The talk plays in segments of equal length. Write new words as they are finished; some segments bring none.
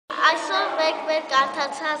Այսօր մեկ մեր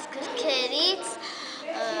կարդացած գրքերից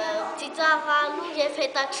ծիծաղալու և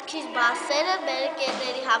հետաքրքիր բասերը մեր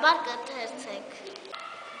ընկերների համար կընթերցենք։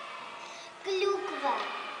 Клюква.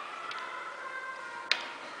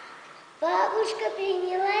 Бабушка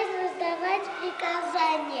принялась раздавать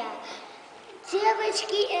приказания.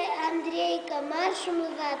 Девочки и Андрейка, марш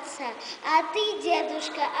умываться. А ты,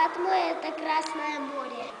 дедушка, отмой это Красное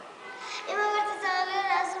море.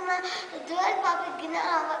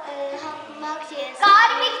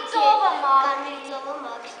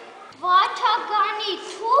 Վաչագանի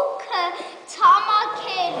թուքը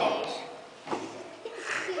ցամաքել էր։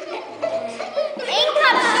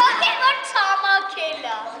 Ինքան շոկ էր, որ ցամաքել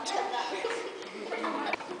է։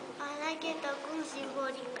 Անագետակում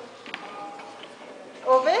զինվորիկը։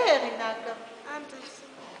 Ով է հեղինակը։ Անդրսը։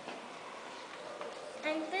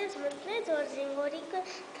 Այնպես մտնեց, որ զինվորիկը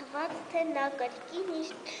թված, թե նա կրկին իր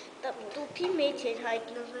տուփի մեջ էր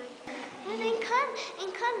հայտնվել։ Որ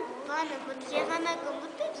այնքան բանը եղանակը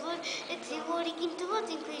մտեց, որ այդ զինվորիկին թված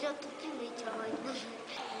ինքը իր տուփի մեջ է հայտնվել։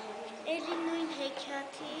 Էլի նույն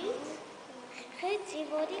հեքիաթից հետ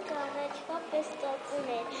զինվորիկը առաջվա պես ծածուն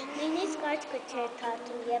էր, նույնիսկ աչքը չէր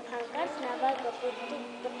թարթում և հանկարծ նավակը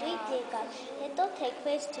պտույտ եկավ, հետո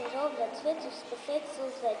թեքվեց ջրով, լցվեց ու սկսեց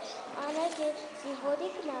սուզվել։ Անակ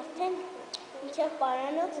զինվորիկն արդեն մինչև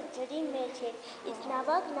պարանոցը ջրի մեջ էր, իսկ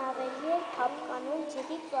նավակն ավելի էր փափկանում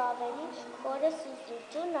ջրից ու ավելի խորը սուզում,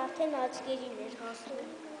 ջուրն արդեն աչքերին էր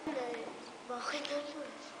հասնում։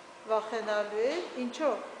 Վախենալու է,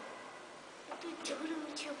 ինչով։ Ջուրը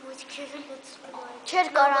մինչև ոչքերը լցվում էր։ Չէր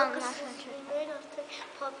կարան ասել։ Արդեն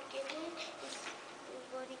փափկել էր, իսկ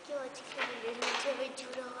զինվորիկի աչքերին էր մինչև այդ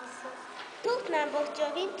ջուրը հասավ։ Թուղթն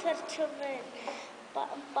ամբողջովին թրջվել,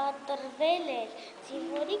 պատրվել էր,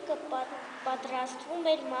 զինվորիկը պատրաստվում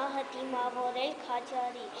էր մահը դիմավորել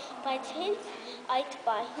քաջարի, բայց հենց այդ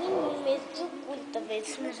պահին մի մեծ ձուկ կուլ տվեց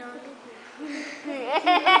նրան։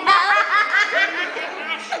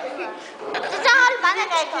 Ծիծաղալ բանը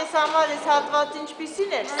Քեզ համար այս հատված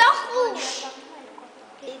ինչպիսին էր։ Ծախուշ։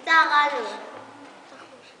 Ծիծաղալու։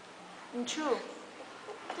 Ինչու։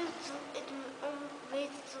 Այդ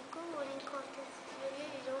մեծ ձուկը, որ ինքը արտասվել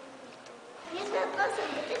էր իրոք միտով։ Ես նատվասը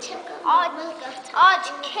դե չեմ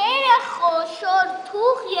Աչքերը խոշոր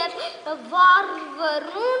թուղ և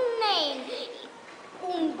վառվռուն էին,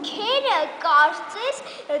 ունքերը կարծես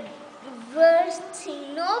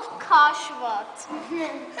վրձինով քաշված։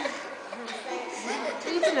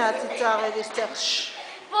 Ինչն է ծիծաղել այստեղ։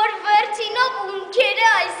 Որ վրձինով ունքերը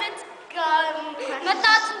այսպես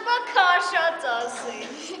մտածում է քաշած ասել։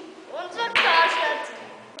 Ոնց որ քաշած։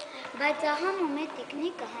 Բայց ահա մոմե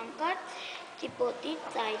տիկնիկը հանկարծ տիպոտի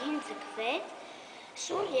ծայրին ձգվեց,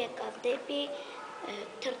 շուռ եկավ դեպի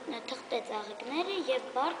թղթեց աղիքները և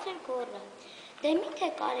բարձր գոռաց. Դե միթե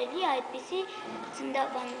կարելի այդպիսի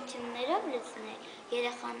ցնդաբանություններով լցնել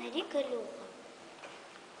երեխաների գլուխը։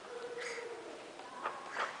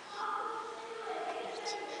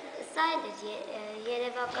 Սա էլ էր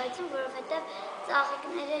երևակայություն, որովհետև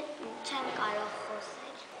ծաղիկները չեն կարող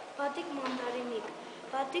խոսել։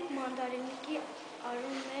 Պատիկ մանդարինիկի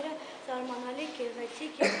արունները զարմանալի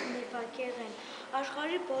գեղեցիկ և նվագեղ են։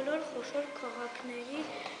 Աշխարհի բոլոր խոշոր քաղաքների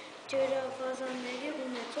ջրավազանների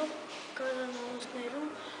ունեցող գազանանոցներում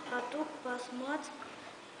հատուկ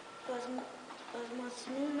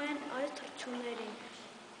բազմացնում են այս թռչուններին։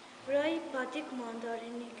 Վրայի պատիկ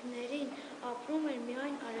մանդարինիկներին ապրում են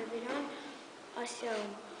միայն Արևելյան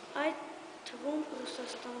Ասիայում, այդ թվում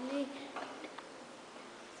Ռուսաստանի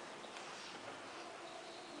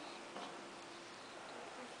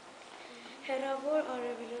հեռավոր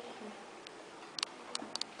արևելքում։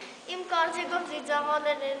 Իմ կարծիքով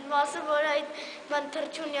ծիծաղալն էր մասը, որ այդ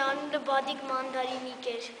թռչունի անունը պատիկ մանդարինիկ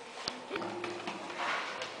էր։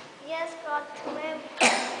 Ես կարդում եմ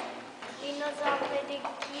դինոզավրերի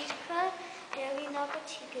գիրքը, հեղինակը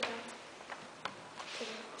չի գրած։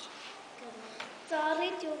 Ծառի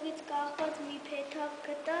ճյուղից կախված մի փեթակ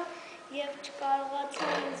գտա և չկարողացա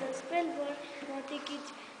ինձ զսպել, որ մոտիկից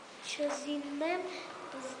չզինվեմ,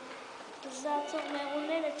 Բզացող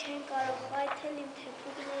մեղուները չեն կարող խայթել իմ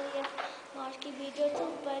թեփուկների և մաշկի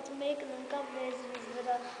միջոցով, բայց մեկն ընկավ լեզվիս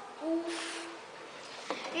վրա։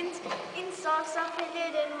 Ինձ սարսափելի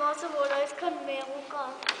էր այն մասը, որ այսքան մեղու կա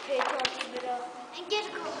փեթակի վրա։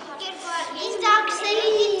 Ինձ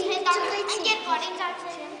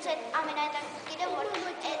ամենահետաքրքիրը, որ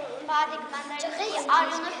պատիկ մանդարինի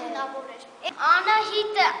արյունը հնավոր էր։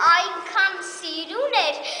 Անահիտը այնքան սիրուն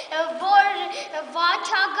էր, որ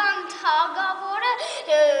վաչագան թագավորը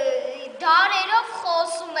դարերով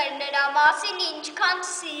խոսում էր նրա մասին, ինչքան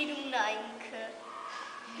սիրուն է ինքը։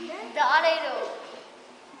 Դարերով։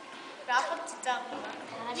 Ռապը ծիծաղում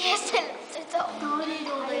է։ Ես էլ ծիծաղում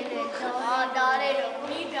Դարերով,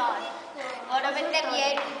 մի դար, որովհետև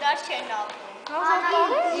երկու դար չեն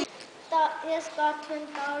ապրում։ Ես կարդում եմ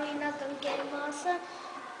տարօրինակ ընկեր մասը,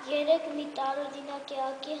 երեկ մի տարօրինակ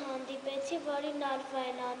էակի հանդիպեցի, որին Ալվա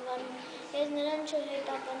են անվանում։ Ես նրան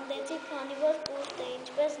չհետապնդեցի, քանի որ կուշտ է,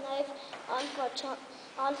 ինչպես նաև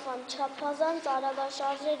Ալֆան չափազանց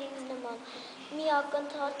արագաշարժ էր ինձ նման։ Մի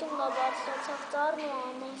ակնթարթում նա բարձրացավ ծառն ու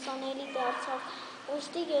անհասանելի դարձավ։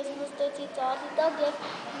 Ուստի ես նստեցի ծառի տակ և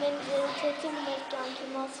մենք զրուցեցինք մեր կյանքի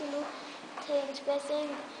մասին ու թե ինչպես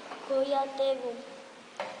ենք գոյատևում։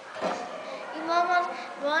 Իմ համար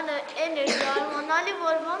բանը այն էր զարմանալի,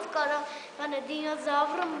 որ ոնց կարող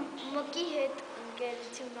դինոզավրը մկի հետ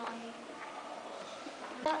ընկերություն անի։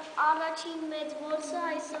 Առաջին մեծ որսը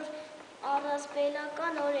այսօր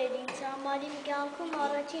առասպելական օր էր ինձ համար, իմ կյանքում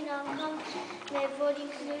առաջին անգամն է, որ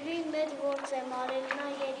ինքնուրույն մեծ որս եմ արել, նա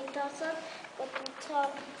երիտասարդ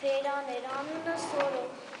կտուցակ վերան էր, անունը Սորո,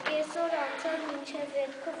 կեսօր անցավ մինչև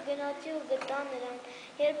ոտքով գնացի ու գտա նրան,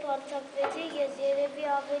 երբ արձակվեցի ես երևի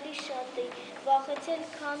ավելի շատ էի, վախեցել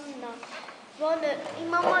քան նա, բանը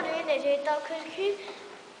իմ համար այն էր հետաքրքիր,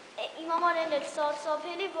 իմ համար այն էր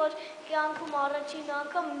սարսափելի, որ կյանքում առաջին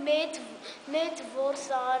անգամ մեծ որս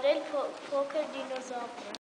արել փոքր դինոզավրը։